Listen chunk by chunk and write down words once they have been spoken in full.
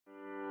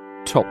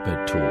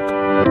Top-Bed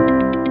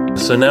Talk.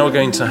 So now we're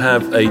going to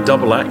have a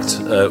double act.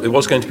 It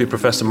was going to be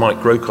Professor Mike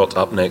Grocott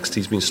up next.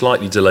 He's been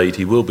slightly delayed.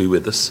 He will be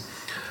with us.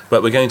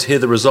 But we're going to hear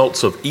the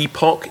results of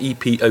EPOCH,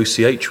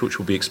 EPOCH, which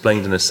will be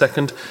explained in a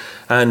second.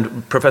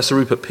 And Professor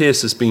Rupert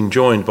Pearse has been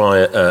joined by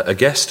a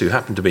guest who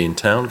happened to be in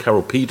town,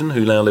 Carol Peden,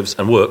 who now lives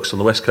and works on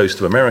the west coast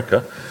of America,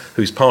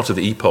 who's part of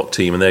the EPOCH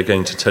team, and they're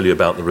going to tell you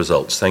about the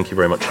results. Thank you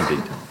very much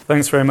indeed.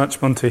 Thanks very much,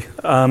 Monty.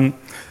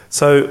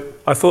 So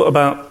I thought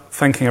about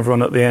thanking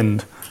everyone at the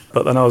end,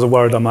 but then I was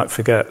worried I might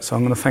forget, so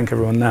I'm going to thank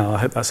everyone now. I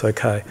hope that's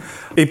okay.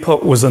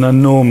 EPOCH was an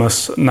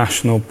enormous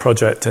national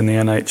project in the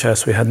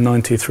NHS. We had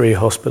 93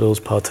 hospitals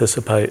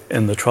participate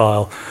in the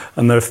trial,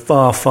 and there are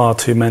far, far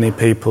too many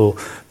people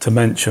to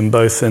mention,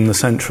 both in the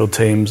central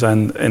teams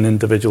and in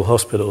individual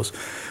hospitals.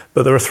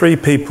 But there are three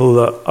people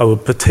that I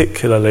would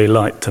particularly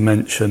like to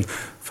mention.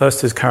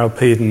 First is Carol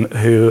Peden,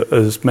 who,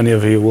 as many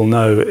of you will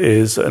know,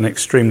 is an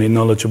extremely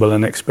knowledgeable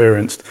and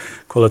experienced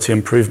quality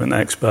improvement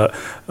expert.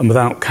 And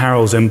without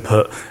Carol's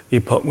input,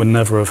 EPOCH would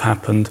never have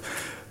happened.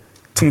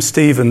 Tim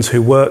Stevens, who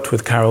worked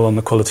with Carol on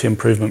the quality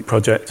improvement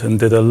project and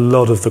did a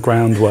lot of the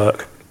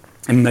groundwork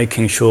in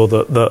making sure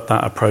that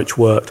approach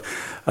worked.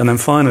 And then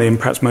finally, and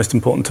perhaps most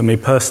important to me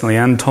personally,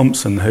 Anne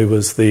Thompson, who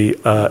was the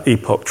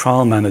EPOCH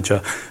trial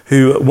manager,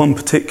 who at one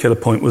particular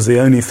point was the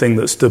only thing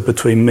that stood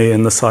between me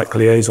and the psych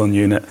liaison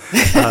unit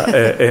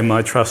in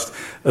my trust,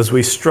 as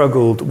we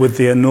struggled with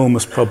the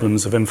enormous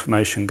problems of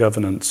information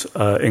governance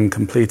in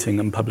completing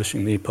and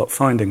publishing the EPOCH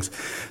findings.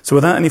 So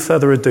without any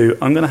further ado,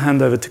 I'm going to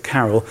hand over to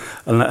Carol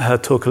and let her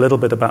talk a little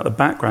bit about the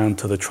background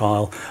to the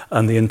trial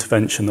and the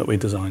intervention that we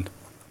designed.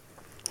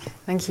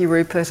 Thank you,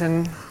 Rupert,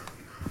 and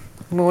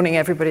good morning,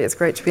 everybody. It's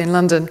great to be in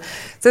London.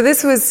 So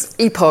this was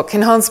EPOCH,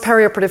 Enhanced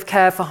Peri-Operative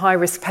Care for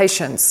High-Risk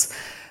Patients.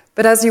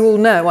 But as you all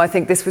know, I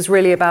think this was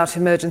really about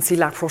emergency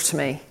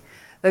laparotomy.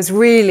 Those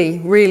really,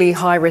 really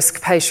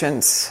high-risk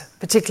patients,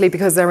 particularly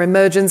because they're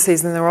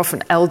emergencies and they're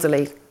often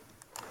elderly.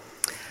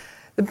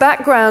 The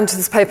background to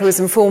this paper was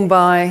informed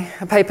by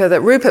a paper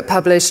that Rupert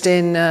published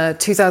in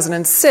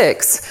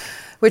 2006,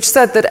 which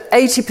said that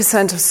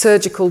 80% of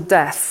surgical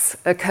deaths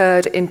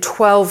occurred in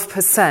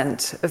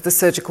 12% of the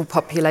surgical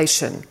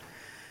population.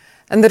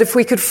 And that if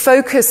we could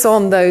focus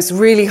on those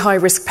really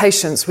high-risk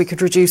patients, we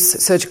could reduce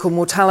surgical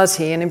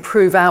mortality and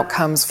improve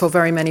outcomes for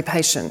very many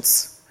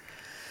patients.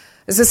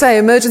 As I say,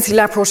 emergency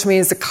laparotomy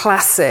is a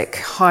classic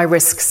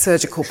high-risk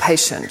surgical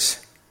patient.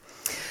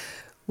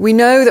 We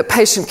know that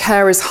patient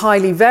care is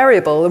highly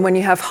variable, and when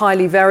you have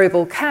highly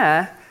variable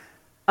care,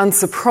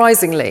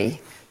 unsurprisingly,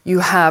 you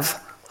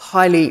have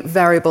highly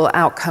variable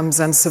outcomes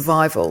and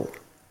survival.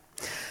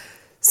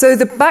 So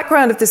the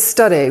background of this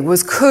study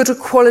was, could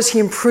quality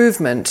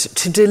improvement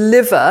to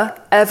deliver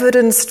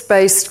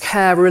evidence-based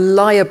care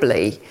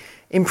reliably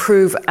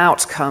improve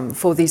outcome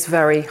for these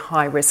very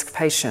high-risk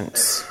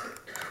patients?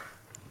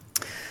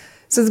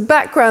 So the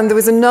background, there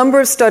was a number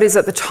of studies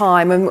at the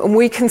time, and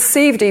we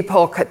conceived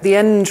EPOCH at the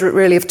end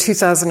really of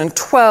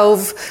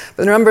 2012,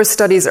 but a number of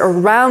studies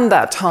around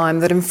that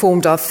time that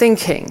informed our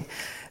thinking.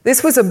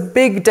 This was a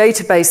big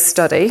database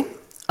study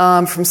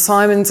from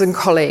Simons and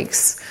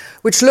colleagues,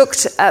 which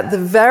looked at the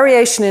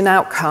variation in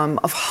outcome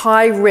of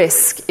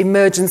high-risk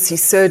emergency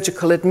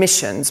surgical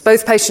admissions,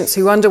 both patients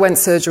who underwent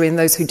surgery and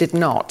those who did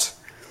not.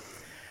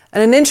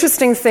 And an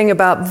interesting thing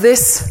about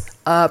this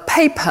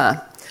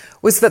paper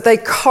was that they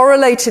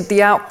correlated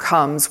the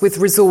outcomes with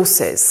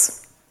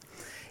resources.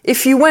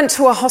 If you went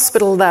to a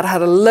hospital that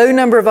had a low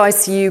number of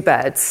ICU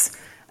beds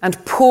and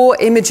poor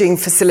imaging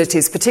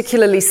facilities,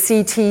 particularly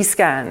CT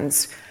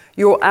scans,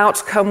 your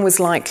outcome was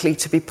likely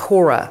to be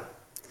poorer.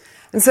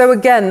 And so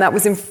again, that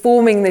was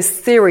informing this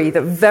theory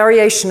that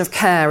variation of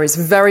care is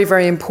very,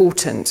 very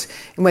important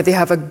in whether you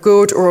have a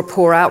good or a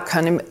poor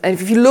outcome. And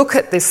if you look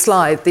at this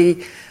slide,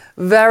 the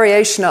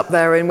variation up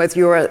there in whether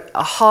you're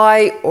a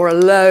high or a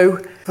low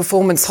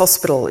performance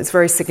hospital is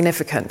very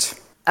significant.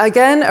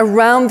 Again,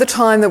 around the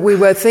time that we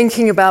were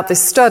thinking about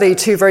this study,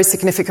 two very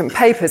significant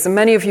papers, and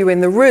many of you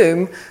in the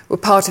room were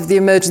part of the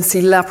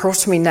Emergency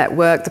Laparotomy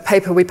Network, the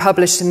paper we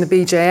published in the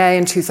BJA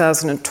in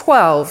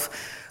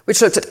 2012,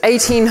 which looked at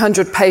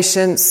 1,800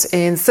 patients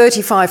in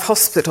 35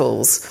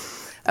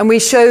 hospitals, and we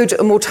showed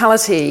a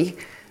mortality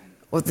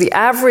of the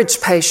average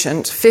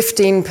patient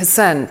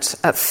 15%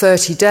 at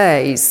 30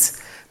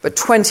 days, but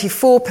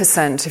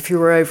 24% if you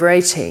were over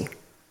 80.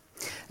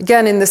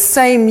 Again, in the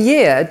same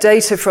year,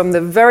 data from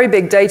the very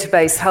big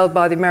database held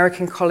by the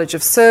American College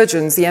of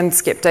Surgeons, the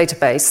ENSCIP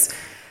database,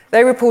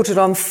 they reported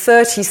on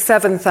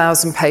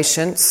 37,000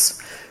 patients,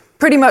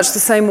 pretty much the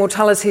same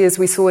mortality as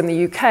we saw in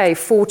the UK,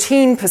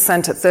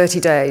 14% at 30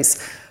 days,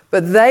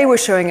 but they were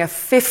showing a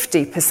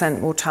 50%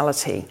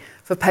 mortality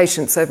for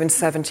patients over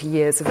 70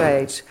 years of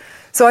age.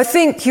 So I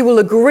think you will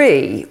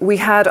agree we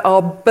had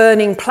our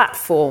burning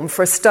platform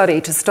for a study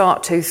to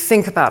start to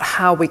think about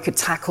how we could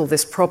tackle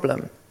this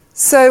problem.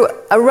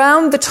 So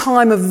around the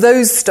time of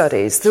those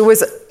studies, there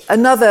was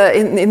another,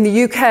 in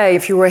the UK,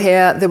 if you were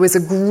here, there was a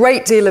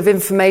great deal of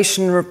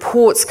information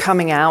reports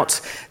coming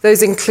out.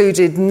 Those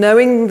included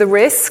Knowing the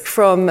Risk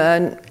from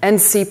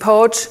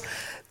NCPOD,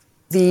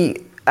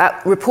 the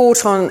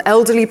report on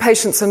elderly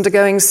patients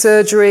undergoing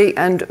surgery,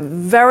 and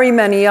very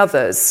many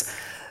others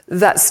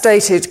that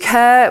stated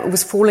care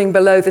was falling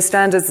below the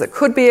standards that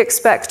could be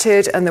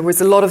expected, and there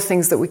was a lot of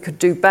things that we could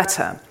do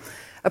better.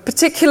 A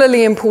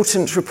particularly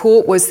important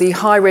report was the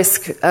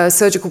high-risk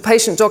surgical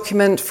patient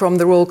document from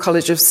the Royal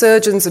College of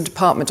Surgeons and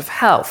Department of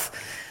Health.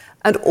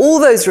 And all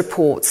those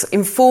reports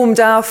informed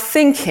our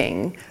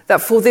thinking that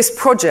for this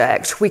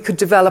project we could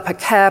develop a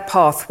care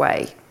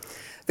pathway.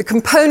 The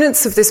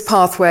components of this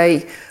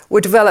pathway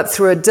were developed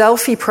through a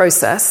Delphi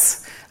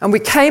process, and we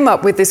came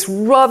up with this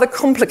rather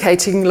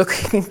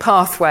complicated-looking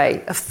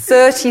pathway of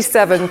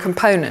 37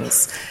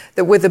 components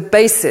that were the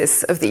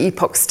basis of the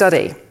EPOCH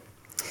study.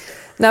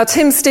 Now,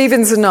 Tim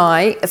Stevens and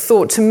I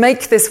thought to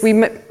make this,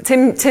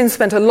 Tim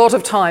spent a lot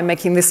of time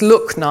making this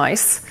look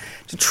nice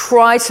to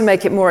try to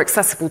make it more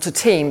accessible to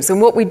teams.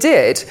 And what we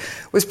did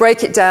was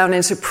break it down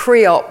into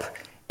pre-op,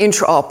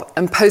 intra-op,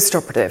 and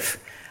post-operative.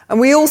 And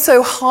we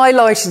also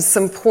highlighted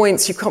some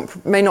points, you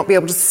may not be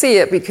able to see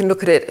it, but you can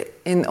look at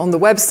it on the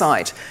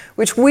website,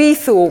 which we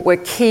thought were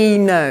key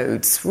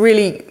nodes,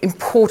 really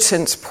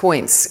important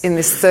points in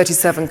this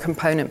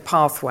 37-component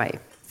pathway.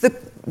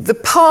 The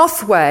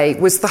pathway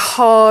was the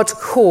hard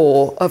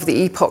core of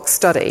the EPOCH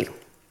study,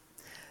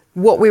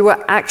 what we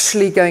were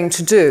actually going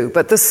to do.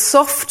 But the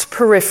soft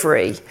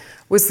periphery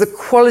was the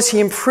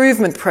quality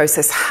improvement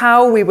process,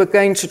 how we were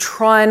going to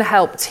try and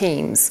help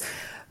teams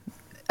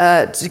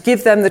to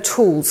give them the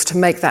tools to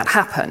make that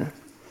happen.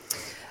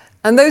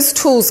 And those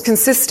tools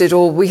consisted,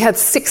 or we had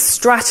 6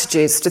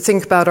 strategies to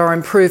think about our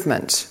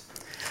improvement.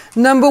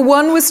 Number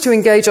 1 was to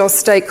engage our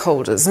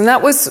stakeholders, and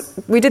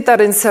we did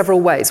that in several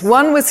ways.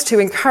 One was to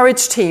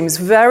encourage teams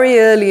very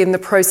early in the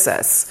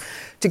process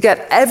to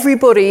get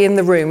everybody in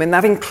the room, and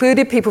that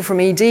included people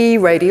from ED,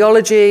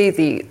 radiology,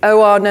 the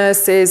OR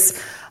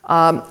nurses,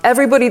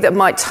 everybody that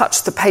might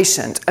touch the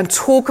patient, and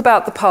talk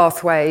about the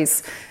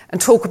pathways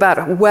and talk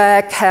about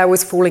where care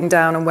was falling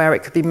down and where it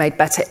could be made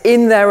better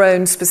in their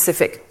own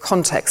specific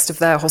context of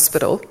their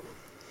hospital.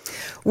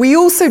 We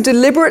also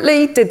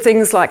deliberately did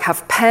things like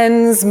have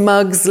pens,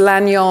 mugs,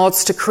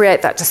 lanyards to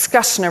create that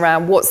discussion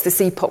around what's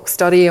this EPOCH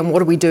study and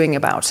what are we doing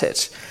about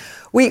it.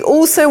 We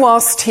also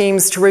asked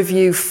teams to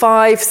review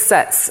 5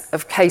 sets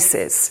of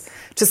cases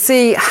to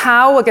see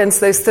how,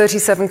 against those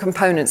 37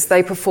 components,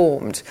 they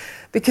performed.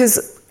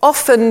 Because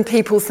often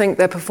people think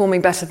they're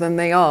performing better than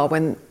they are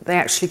when they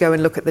actually go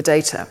and look at the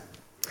data.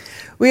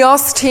 We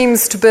asked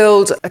teams to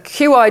build a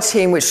QI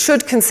team which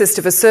should consist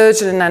of a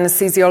surgeon, an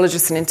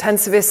anesthesiologist, and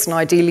intensivists, and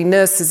ideally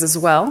nurses as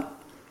well.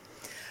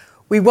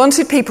 We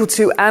wanted people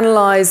to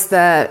analyse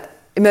their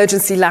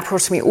emergency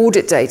laparotomy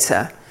audit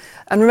data.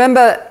 And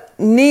remember,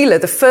 Neela,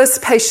 the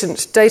first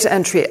patient data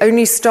entry,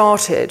 only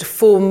started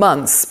 4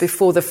 months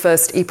before the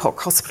first EPOCH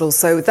hospital,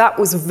 so that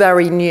was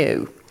very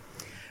new.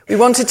 We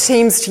wanted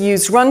teams to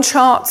use run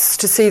charts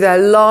to see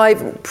their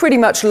pretty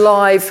much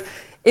live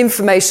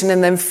information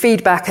and then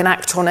feedback and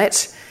act on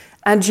it,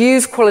 and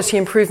use quality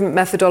improvement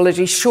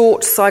methodology,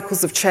 short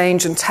cycles of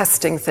change and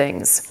testing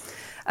things.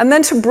 And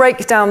then to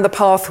break down the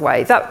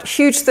pathway. That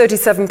huge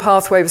 37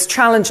 pathway was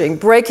challenging.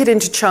 Break it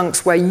into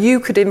chunks where you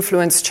could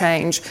influence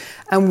change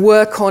and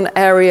work on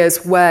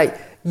areas where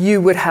you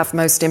would have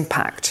most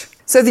impact.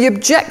 So the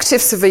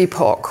objectives of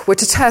EPOCH were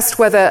to test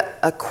whether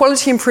a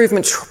quality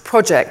improvement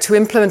project to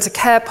implement a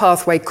care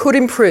pathway could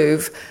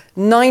improve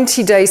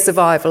 90-day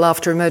survival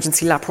after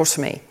emergency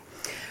laparotomy.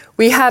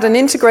 We had an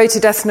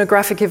integrated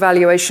ethnographic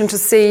evaluation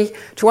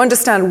to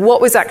understand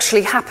what was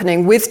actually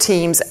happening with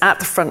teams at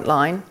the front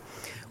line.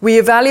 We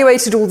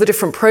evaluated all the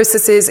different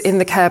processes in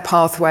the care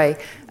pathway,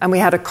 and we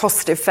had a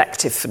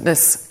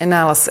cost-effectiveness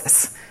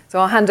analysis. So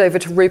I'll hand over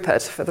to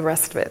Rupert for the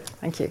rest of it.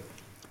 Thank you.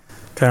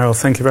 Carol,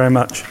 thank you very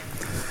much.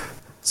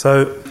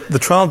 So the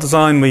trial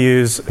design we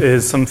use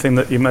is something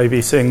that you may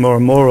be seeing more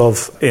and more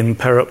of in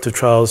peri-operative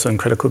trials and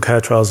critical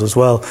care trials as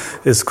well.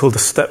 It's called a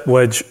step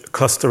wedge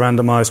cluster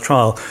randomised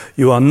trial.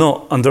 You are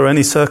not, under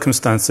any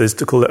circumstances,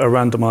 to call it a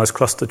randomised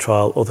cluster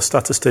trial, or the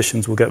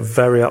statisticians will get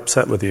very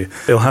upset with you.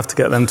 You'll have to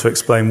get them to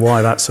explain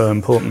why that's so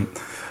important.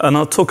 And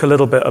I'll talk a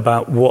little bit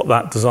about what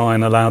that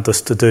design allowed us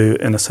to do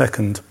in a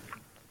second.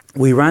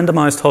 We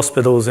randomised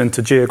hospitals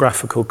into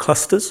geographical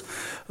clusters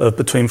of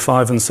between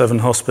 5 and 7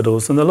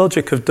 hospitals, and the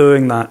logic of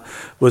doing that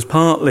was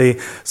partly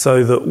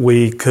so that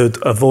we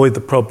could avoid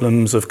the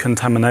problems of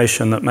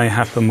contamination that may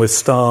happen with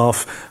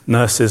staff,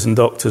 nurses and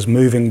doctors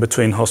moving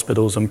between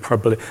hospitals and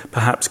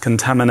perhaps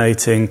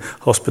contaminating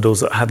hospitals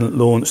that hadn't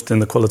launched in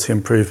the quality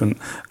improvement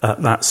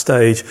at that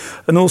stage.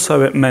 And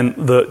also it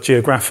meant that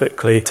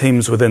geographically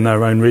teams within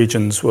their own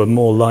regions were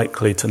more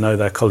likely to know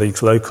their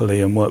colleagues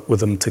locally and work with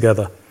them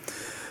together.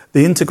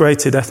 The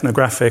integrated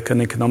ethnographic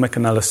and economic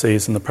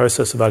analyses and the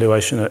process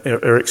evaluation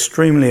are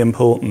extremely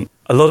important.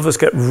 A lot of us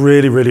get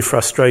really, really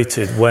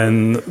frustrated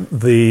when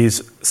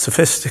these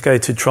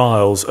sophisticated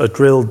trials are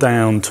drilled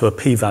down to a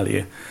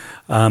p-value.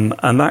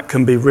 And that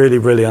can be really,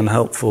 really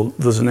unhelpful.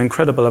 There's an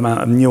incredible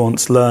amount of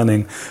nuanced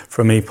learning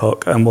from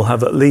EPOCH, and we'll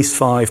have at least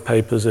 5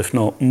 papers, if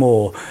not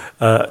more,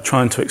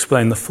 trying to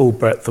explain the full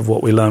breadth of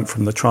what we learned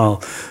from the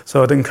trial.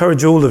 So I'd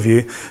encourage all of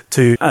you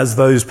to, as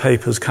those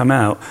papers come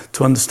out,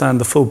 to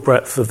understand the full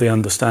breadth of the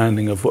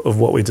understanding of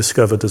what we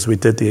discovered as we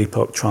did the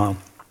EPOCH trial.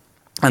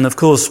 And of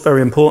course,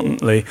 very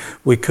importantly,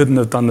 we couldn't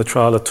have done the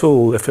trial at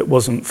all if it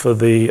wasn't for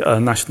the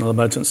National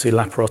Emergency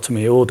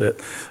Laparotomy Audit.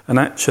 And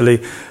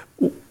actually,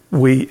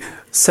 we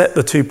set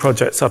the 2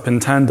 projects up in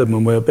tandem,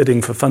 and we were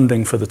bidding for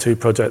funding for the 2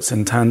 projects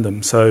in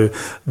tandem. So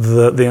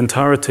the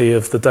entirety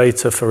of the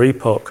data for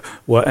EPOCH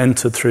were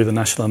entered through the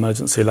National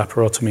Emergency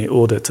Laparotomy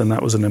Audit, and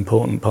that was an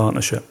important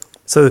partnership.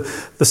 So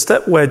the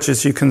step wedge,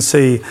 as you can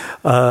see,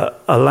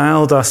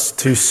 allowed us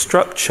to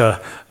structure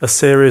a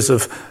series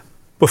of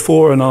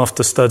before and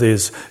after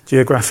studies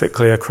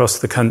geographically across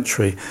the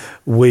country.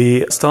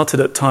 We started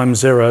at time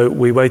 0,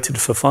 we waited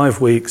for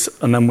 5 weeks,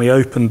 and then we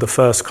opened the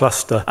first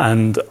cluster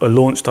and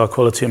launched our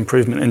quality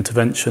improvement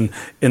intervention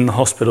in the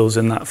hospitals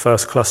in that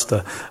first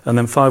cluster. And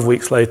then 5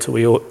 weeks later,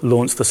 we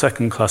launched the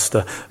second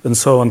cluster, and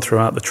so on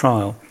throughout the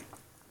trial.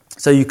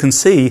 So you can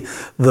see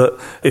that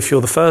if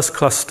you're the first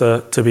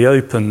cluster to be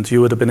opened,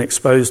 you would have been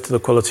exposed to the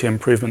quality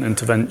improvement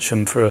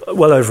intervention for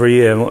well over a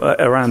year,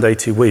 around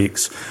 80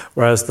 weeks,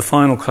 whereas the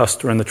final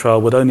cluster in the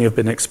trial would only have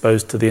been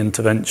exposed to the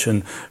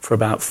intervention for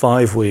about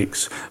 5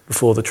 weeks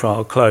before the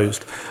trial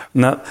closed.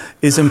 And that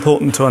is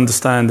important to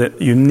understand, that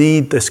you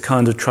need this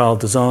kind of trial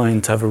design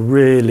to have a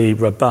really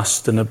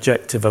robust and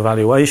objective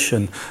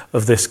evaluation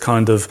of this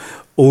kind of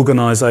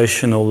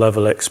organisational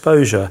level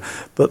exposure,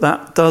 but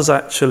that does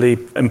actually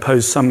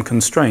impose some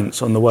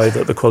constraints on the way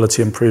that the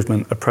quality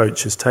improvement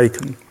approach is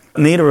taken.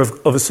 NELA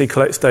obviously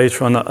collects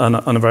data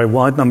on a very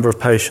wide number of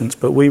patients,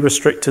 but we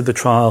restricted the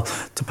trial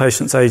to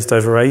patients aged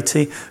over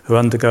 80 who are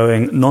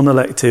undergoing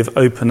non-elective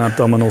open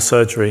abdominal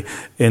surgery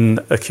in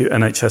acute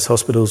NHS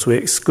hospitals. We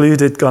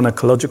excluded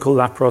gynecological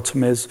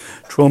laparotomies,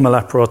 trauma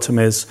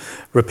laparotomies,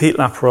 repeat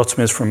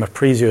laparotomies from a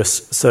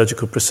previous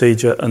surgical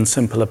procedure, and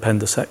simple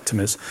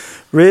appendicectomies.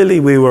 Really,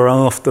 we were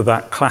after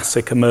that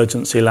classic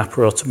emergency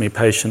laparotomy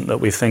patient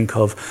that we think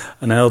of,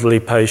 an elderly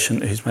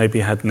patient who's maybe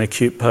had an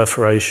acute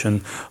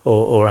perforation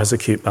or has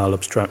acute bowel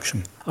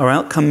obstruction. Our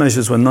outcome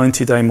measures were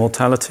 90-day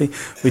mortality.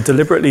 We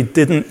deliberately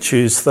didn't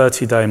choose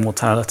 30-day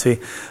mortality,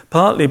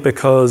 partly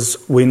because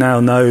we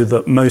now know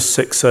that most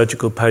sick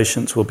surgical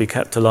patients will be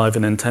kept alive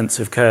in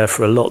intensive care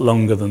for a lot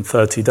longer than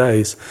 30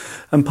 days,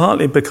 and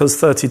partly because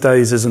 30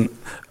 days isn't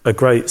a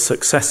great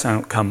success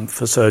outcome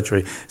for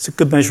surgery. It's a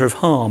good measure of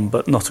harm,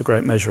 but not a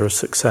great measure of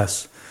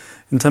success.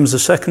 In terms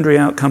of secondary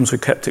outcomes, we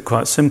kept it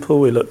quite simple.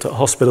 We looked at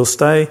hospital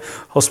stay,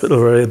 hospital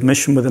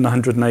readmission within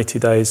 180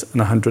 days,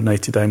 and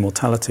 180-day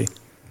mortality.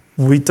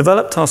 We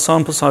developed our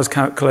sample size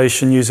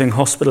calculation using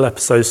hospital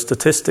episode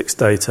statistics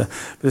data,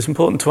 but it's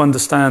important to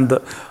understand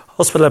that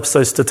hospital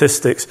episode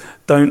statistics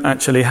don't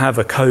actually have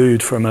a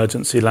code for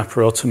emergency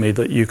laparotomy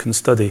that you can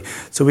study.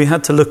 So we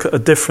had to look at a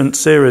different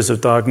series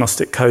of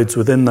diagnostic codes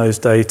within those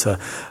data,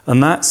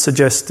 and that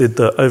suggested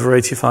that over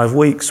 85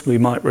 weeks we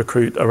might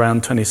recruit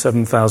around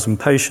 27,000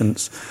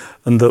 patients,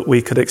 and that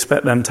we could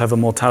expect them to have a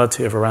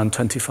mortality of around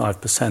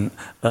 25%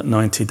 at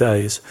 90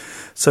 days.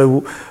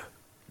 So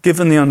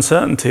given the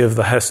uncertainty of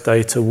the HES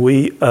data,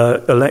 we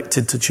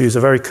elected to choose a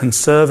very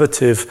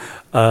conservative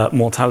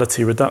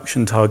mortality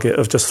reduction target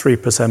of just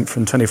 3%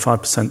 from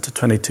 25% to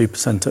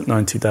 22% at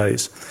 90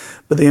 days.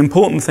 But the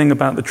important thing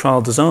about the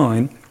trial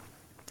design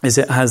is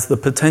it has the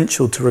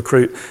potential to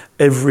recruit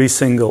every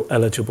single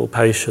eligible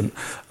patient,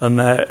 and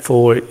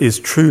therefore is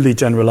truly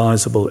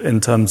generalisable in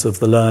terms of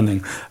the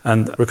learning.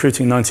 And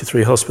recruiting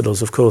 93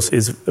 hospitals, of course,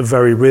 is a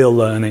very real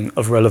learning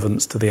of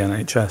relevance to the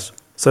NHS.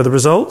 So the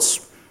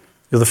results?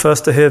 You're the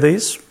first to hear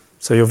these,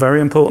 so you're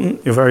very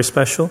important, you're very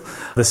special.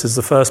 This is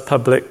the first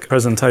public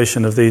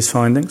presentation of these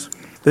findings.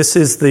 This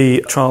is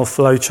the trial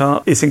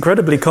flowchart. It's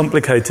incredibly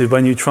complicated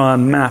when you try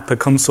and map a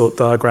consort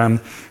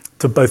diagram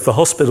to both the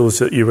hospitals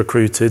that you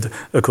recruited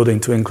according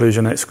to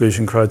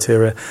inclusion-exclusion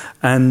criteria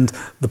and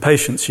the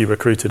patients you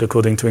recruited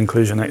according to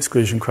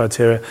inclusion-exclusion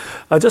criteria.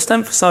 I just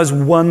emphasise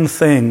one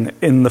thing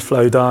in the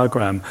flow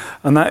diagram,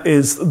 and that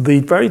is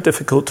the very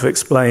difficult to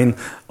explain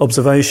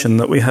observation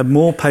that we had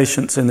more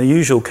patients in the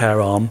usual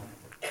care arm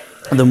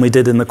than we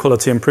did in the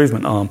quality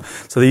improvement arm.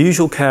 So the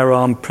usual care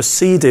arm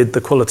preceded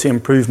the quality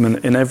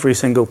improvement in every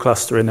single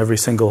cluster, in every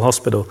single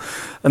hospital.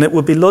 And it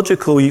would be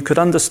logical, you could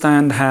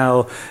understand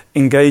how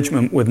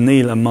engagement with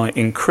NELA might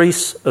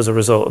increase as a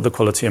result of the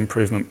quality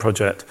improvement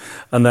project.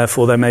 And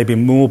therefore there may be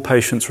more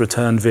patients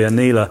returned via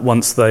NELA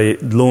once they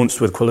launched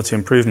with quality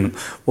improvement.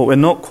 What we're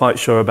not quite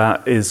sure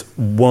about is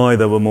why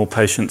there were more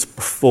patients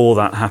before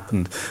that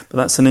happened. But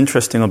that's an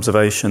interesting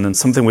observation and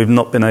something we've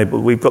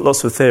got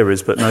lots of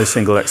theories, but no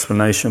single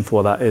explanation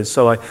for that is.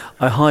 So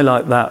I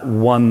highlight that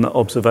one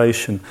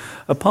observation.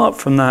 Apart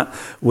from that,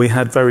 we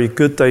had very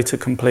good data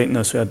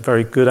completeness, we had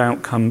very good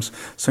outcomes,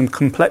 some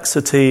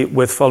complexity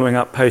with following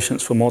up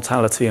patients for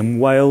mortality in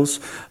Wales.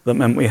 That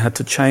meant we had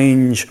to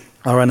change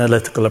our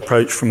analytical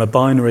approach from a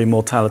binary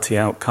mortality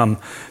outcome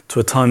to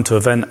a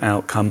time-to-event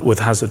outcome with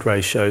hazard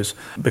ratios,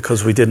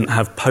 because we didn't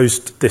have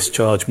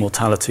post-discharge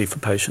mortality for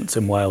patients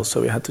in Wales,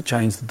 so we had to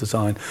change the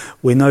design.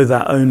 We know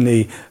that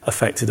only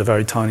affected a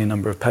very tiny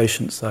number of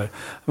patients, though.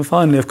 And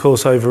finally, of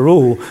course,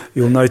 overall,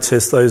 you'll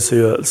notice, those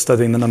who are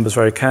studying the numbers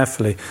very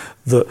carefully,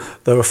 that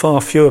there were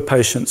far fewer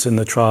patients in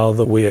the trial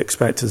than we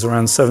expected. There's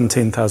around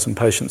 17,000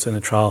 patients in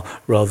the trial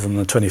rather than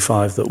the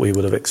 25 that we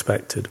would have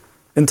expected.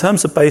 In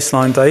terms of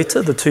baseline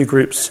data, the two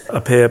groups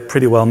appear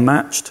pretty well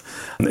matched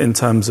in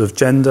terms of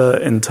gender,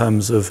 in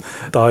terms of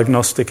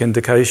diagnostic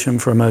indication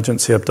for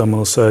emergency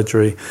abdominal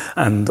surgery,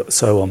 and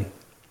so on.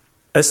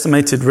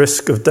 Estimated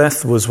risk of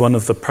death was one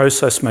of the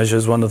process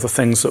measures, one of the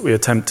things that we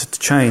attempted to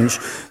change.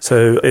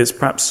 So it's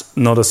perhaps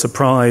not a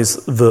surprise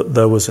that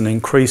there was an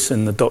increase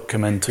in the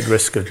documented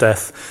risk of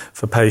death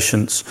for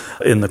patients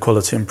in the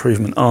quality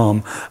improvement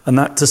arm. And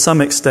that to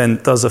some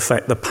extent does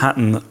affect the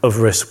pattern of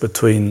risk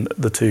between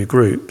the two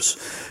groups.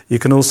 You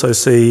can also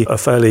see a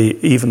fairly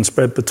even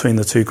spread between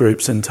the two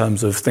groups in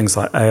terms of things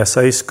like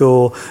ASA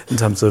score, in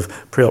terms of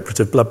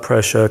preoperative blood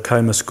pressure,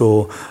 coma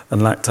score,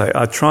 and lactate.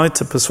 I tried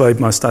to persuade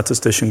my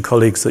statistician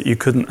colleagues that you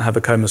couldn't have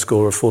a coma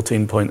score of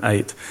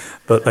 14.8,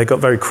 but they got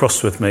very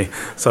cross with me,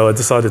 so I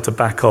decided to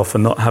back off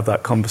and not have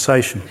that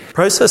conversation.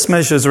 Process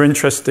measures are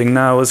interesting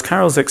now. As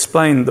Carol's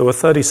explained, there were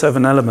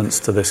 37 elements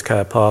to this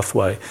care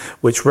pathway,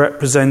 which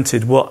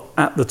represented what,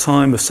 at the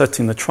time of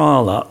setting the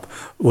trial up,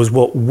 was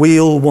what we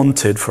all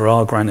wanted for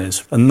our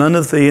grannies. And none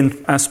of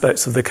the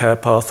aspects of the care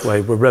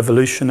pathway were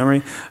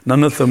revolutionary.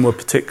 None of them were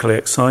particularly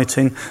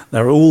exciting.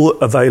 They're all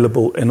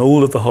available in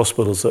all of the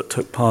hospitals that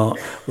took part.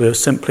 We were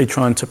simply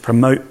trying to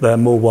promote their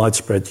more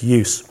widespread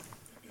use.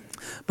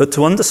 But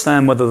to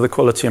understand whether the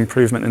quality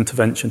improvement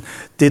intervention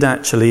did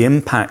actually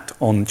impact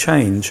on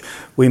change,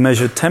 we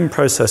measured 10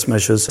 process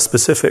measures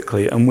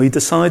specifically, and we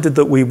decided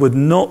that we would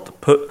not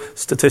put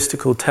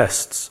statistical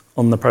tests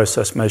on the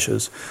process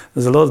measures.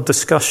 There's a lot of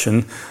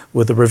discussion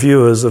with the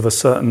reviewers of a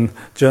certain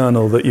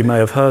journal that you may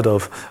have heard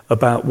of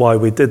about why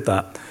we did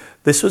that.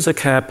 This was a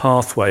care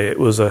pathway. It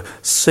was a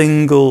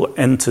single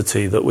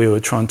entity that we were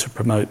trying to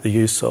promote the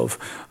use of.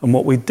 And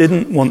what we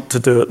didn't want to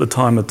do at the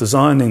time of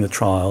designing the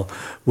trial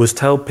was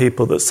tell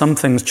people that some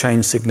things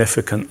changed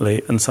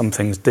significantly and some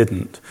things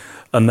didn't,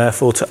 and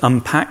therefore to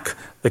unpack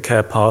the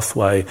care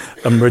pathway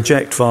and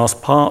reject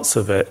vast parts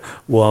of it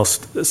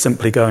whilst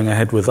simply going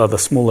ahead with other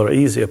smaller,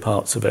 easier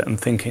parts of it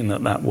and thinking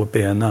that that would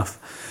be enough.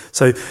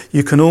 So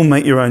you can all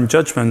make your own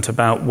judgment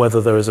about whether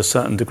there is a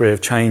certain degree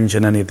of change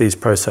in any of these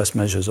process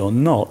measures or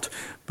not,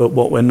 but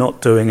what we're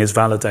not doing is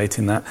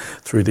validating that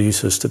through the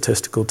use of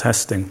statistical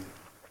testing.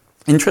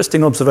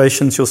 Interesting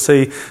observations, you'll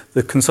see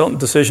the consultant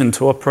decision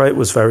to operate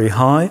was very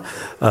high,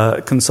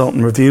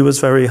 consultant review was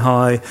very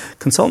high,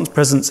 consultant's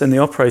presence in the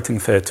operating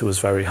theatre was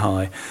very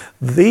high.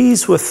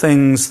 These were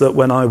things that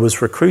when I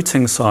was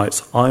recruiting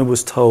sites, I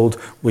was told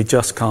we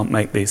just can't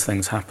make these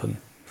things happen.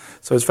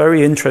 So it's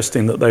very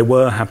interesting that they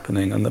were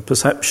happening, and the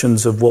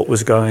perceptions of what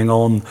was going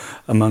on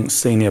amongst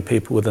senior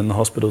people within the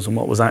hospitals and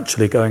what was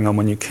actually going on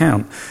when you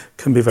count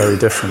can be very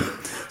different.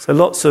 So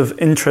lots of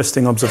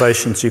interesting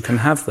observations you can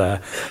have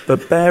there,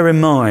 but bear in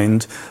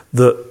mind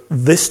that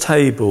this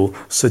table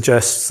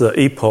suggests that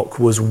EPOCH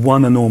was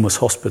one enormous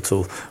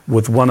hospital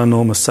with one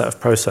enormous set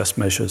of process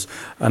measures,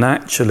 and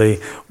actually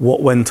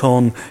what went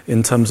on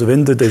in terms of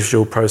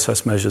individual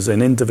process measures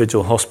in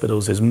individual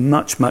hospitals is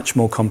much, much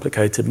more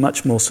complicated,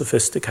 much more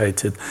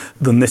sophisticated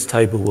than this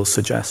table will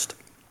suggest.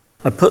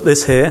 I put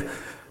this here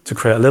to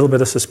create a little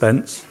bit of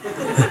suspense.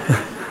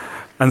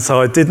 And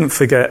so I didn't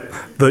forget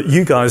that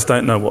you guys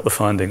don't know what the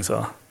findings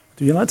are.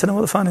 Do you like to know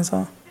what the findings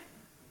are?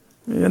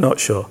 You're not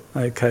sure.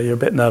 Okay, you're a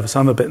bit nervous.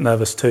 I'm a bit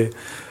nervous too.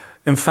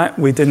 In fact,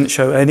 we didn't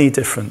show any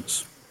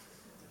difference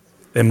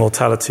in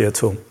mortality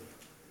at all.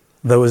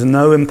 There was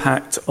no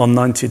impact on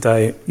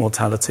 90-day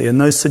mortality and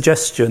no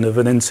suggestion of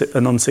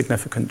a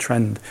non-significant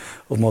trend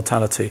of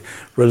mortality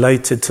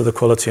related to the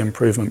quality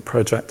improvement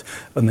project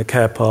and the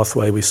care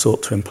pathway we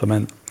sought to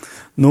implement.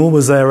 Nor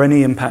was there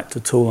any impact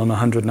at all on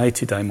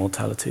 180-day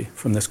mortality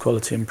from this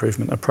quality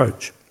improvement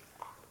approach.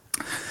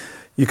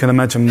 You can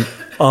imagine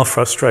our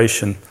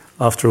frustration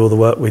after all the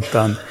work we'd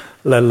done,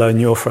 let alone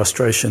your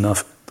frustration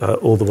after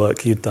all the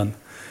work you'd done.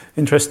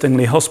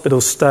 Interestingly, hospital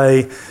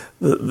stay,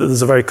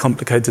 there's a very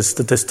complicated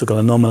statistical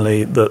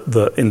anomaly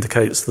that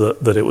indicates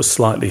that it was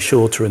slightly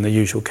shorter in the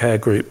usual care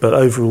group, but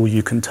overall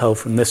you can tell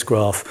from this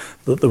graph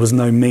that there was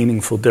no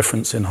meaningful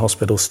difference in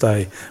hospital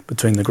stay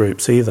between the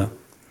groups either.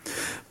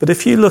 But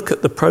if you look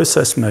at the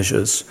process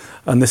measures,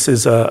 and this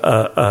is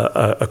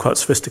a quite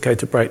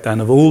sophisticated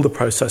breakdown of all the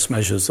process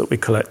measures that we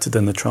collected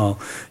in the trial,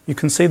 you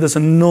can see there's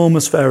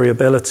enormous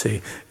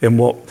variability in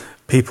what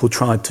people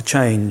tried to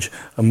change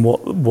and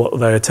what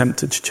they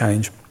attempted to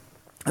change.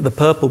 The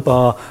purple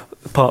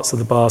parts of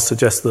the bar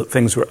suggest that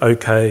things were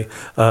okay,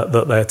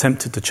 that they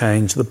attempted to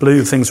change. The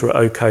blue, things were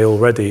okay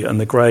already, and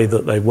the grey,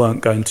 that they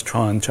weren't going to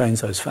try and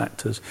change those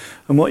factors.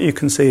 And what you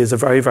can see is a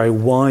very, very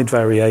wide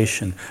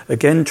variation,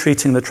 again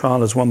treating the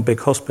trial as one big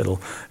hospital,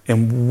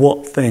 in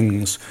what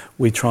things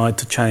we tried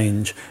to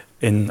change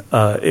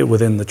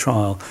within the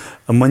trial.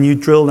 And when you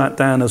drill that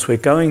down, as we're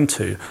going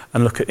to,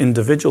 and look at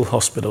individual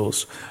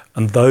hospitals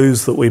and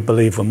those that we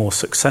believe were more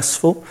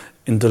successful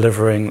in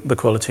delivering the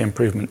quality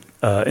improvement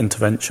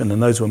intervention,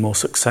 and those were more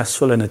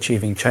successful in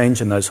achieving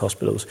change in those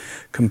hospitals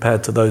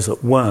compared to those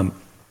that weren't.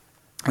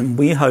 And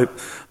we hope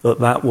that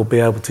that will be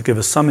able to give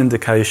us some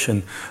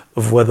indication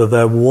of whether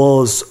there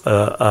was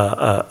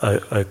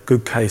a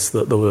good case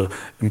that there were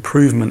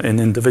improvement in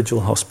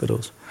individual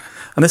hospitals.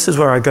 And this is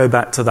where I go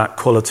back to that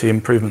quality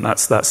improvement,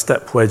 that's that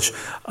step wedge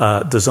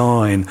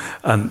design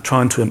and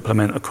trying to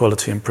implement a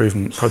quality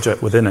improvement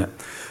project within it.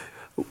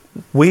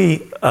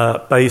 We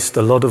based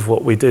a lot of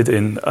what we did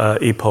in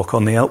EPOCH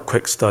on the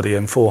Exec study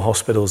in 4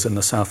 hospitals in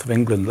the south of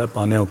England, led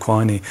by Neil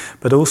Quiney,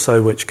 but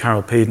also which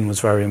Carol Peden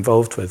was very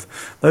involved with.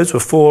 Those were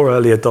 4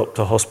 early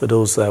adopter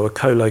hospitals. They were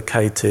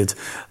co-located.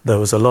 There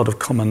was a lot of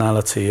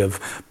commonality of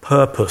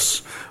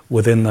purpose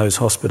within those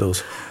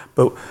hospitals.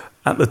 But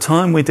at the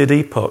time we did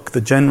EPOCH,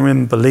 the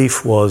genuine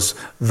belief was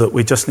that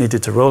we just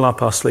needed to roll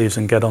up our sleeves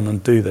and get on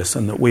and do this,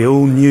 and that we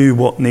all knew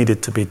what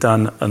needed to be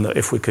done, and that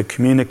if we could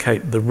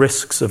communicate the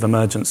risks of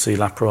emergency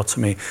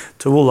laparotomy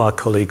to all our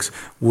colleagues,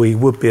 we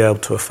would be able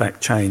to affect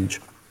change.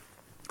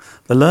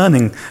 The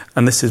learning,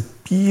 and this is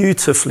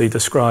beautifully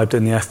described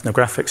in the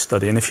ethnographic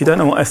study, and if you don't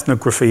know what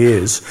ethnography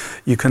is,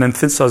 you can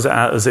emphasize it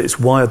out as it's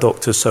why are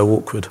doctors so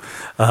awkward.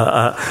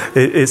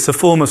 It's a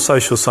form of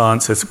social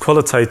science, it's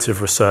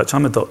qualitative research.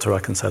 I'm a doctor, I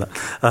can say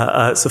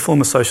that. It's a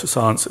form of social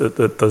science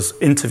that does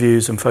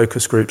interviews and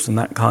focus groups and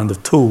that kind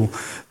of tool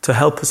to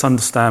help us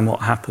understand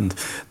what happened.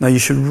 Now, you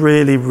should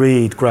really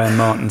read Graham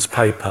Martin's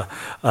paper.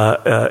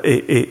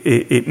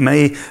 It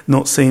may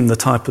not seem the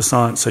type of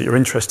science that you're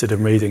interested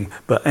in reading,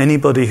 but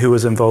anybody who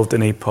was involved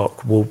in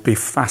EPOCH will be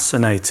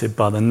fascinated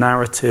by the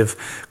narrative,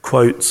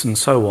 quotes and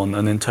so on,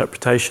 and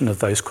interpretation of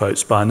those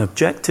quotes by an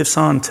objective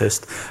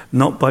scientist,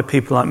 not by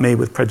people like me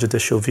with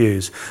prejudicial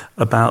views,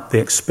 about the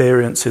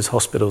experiences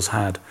hospitals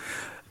had.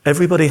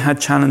 Everybody had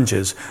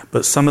challenges,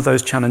 but some of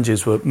those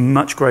challenges were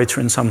much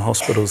greater in some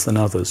hospitals than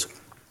others.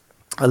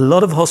 A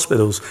lot of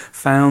hospitals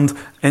found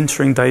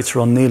entering data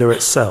on NELA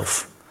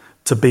itself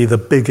to be the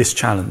biggest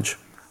challenge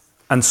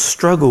and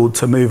struggled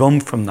to move on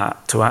from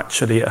that to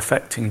actually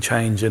affecting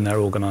change in their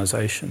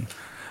organisation.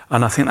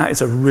 And I think that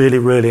is a really,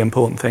 really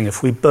important thing.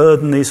 If we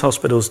burden these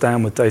hospitals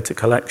down with data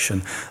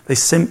collection, they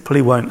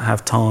simply won't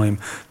have time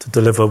to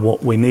deliver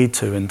what we need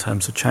to in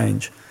terms of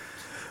change.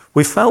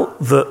 We felt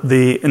that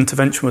the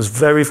intervention was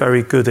very,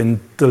 very good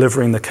in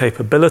delivering the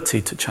capability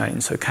to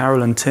change. So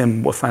Carol and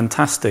Tim were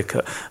fantastic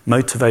at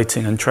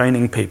motivating and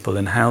training people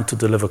in how to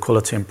deliver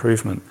quality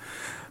improvement.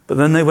 But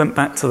then they went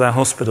back to their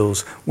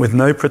hospitals with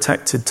no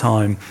protected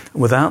time,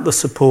 without the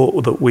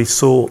support that we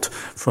sought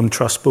from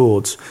trust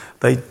boards.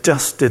 They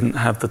just didn't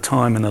have the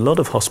time in a lot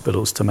of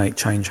hospitals to make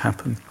change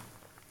happen.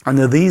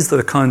 And these are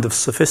the kind of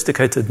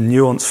sophisticated,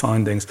 nuanced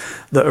findings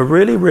that are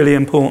really, really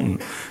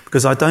important,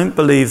 because I don't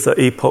believe that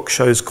EPOCH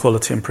shows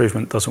quality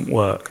improvement doesn't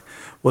work.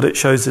 What it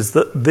shows is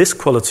that this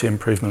quality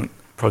improvement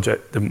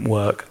project didn't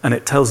work, and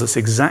it tells us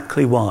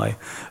exactly why.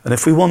 And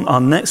if we want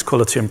our next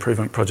quality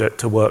improvement project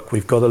to work,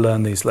 we've got to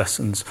learn these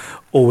lessons,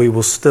 or we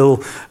will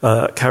still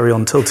carry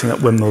on tilting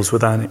at windmills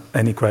without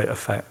any great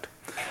effect.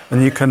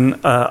 And you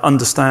can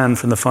understand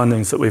from the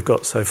findings that we've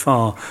got so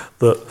far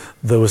that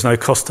there was no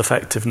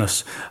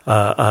cost-effectiveness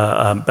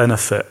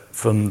benefit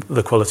from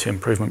the quality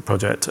improvement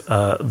project.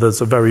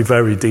 There's a very,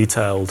 very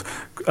detailed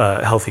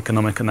health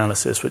economic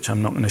analysis, which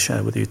I'm not going to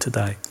share with you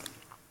today.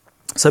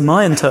 So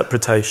my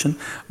interpretation,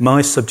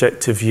 my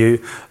subjective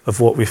view of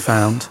what we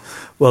found,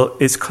 well,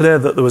 it's clear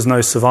that there was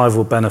no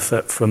survival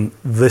benefit from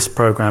this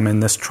programme in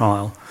this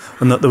trial,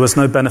 and that there was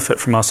no benefit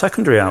from our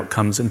secondary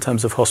outcomes in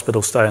terms of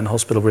hospital stay and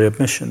hospital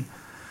readmission.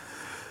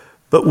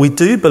 But we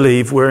do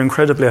believe we're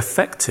incredibly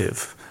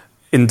effective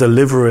in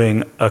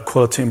delivering a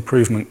quality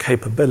improvement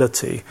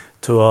capability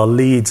to our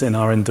leads in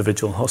our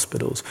individual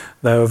hospitals.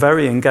 They were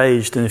very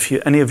engaged, and if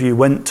any of you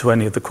went to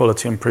any of the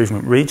quality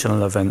improvement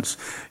regional events,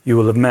 you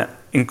will have met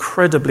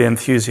incredibly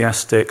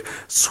enthusiastic,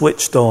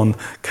 switched on,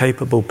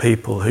 capable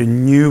people who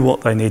knew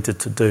what they needed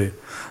to do.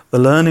 The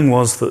learning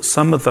was that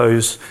some of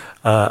those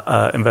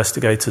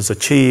investigators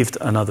achieved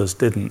and others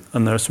didn't,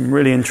 and there are some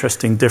really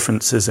interesting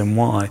differences in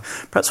why.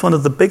 Perhaps one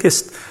of the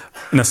biggest,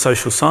 in a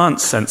social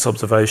science sense,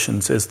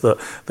 observations is that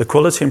the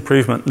quality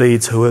improvement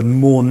leads who are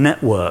more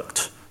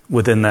networked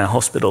within their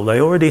hospital,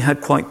 they already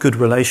had quite good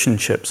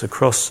relationships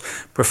across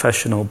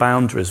professional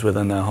boundaries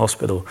within their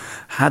hospital,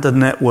 had a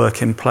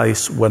network in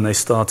place when they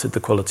started the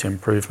quality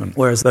improvement,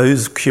 whereas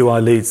those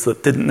QI leads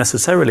that didn't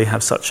necessarily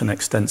have such an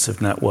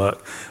extensive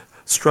network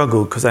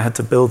struggled because they had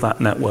to build that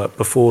network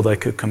before they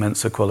could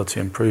commence a quality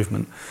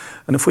improvement.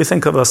 And if we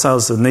think of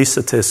ourselves as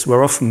anaesthetists,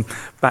 we're often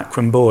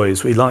backroom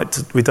boys. We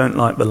don't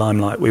like the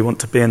limelight. We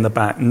want to be in the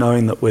back,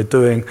 knowing that we're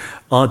doing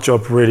our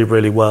job really,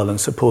 really well and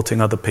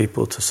supporting other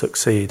people to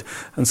succeed.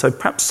 And so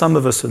perhaps some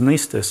of us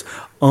anaesthetists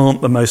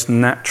aren't the most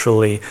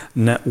naturally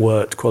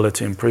networked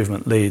quality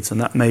improvement leads, and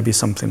that may be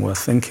something worth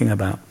thinking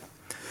about.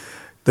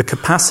 The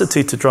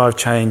capacity to drive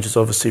change is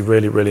obviously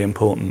really, really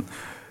important.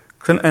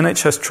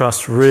 NHS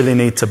trusts really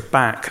need to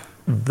back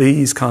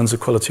these kinds of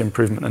quality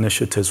improvement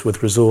initiatives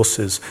with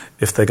resources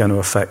if they're going to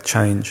affect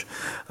change.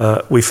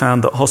 We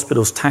found that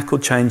hospitals tackle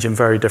change in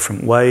very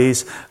different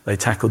ways. They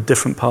tackle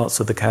different parts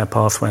of the care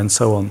pathway and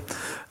so on.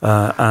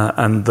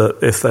 And that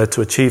if they're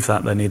to achieve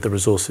that, they need the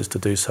resources to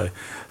do so.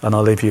 And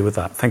I'll leave you with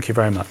that. Thank you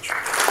very much.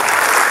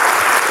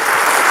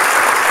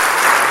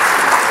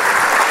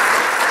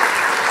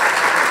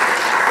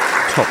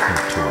 Top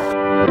Med Talk.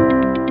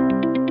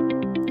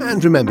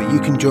 And remember, you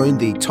can join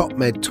the Top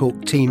Med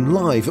Talk team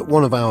live at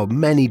one of our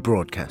many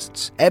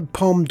broadcasts.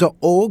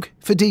 EBPOM.org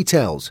for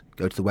details.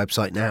 Go to the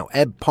website now,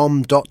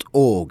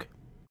 ebpom.org.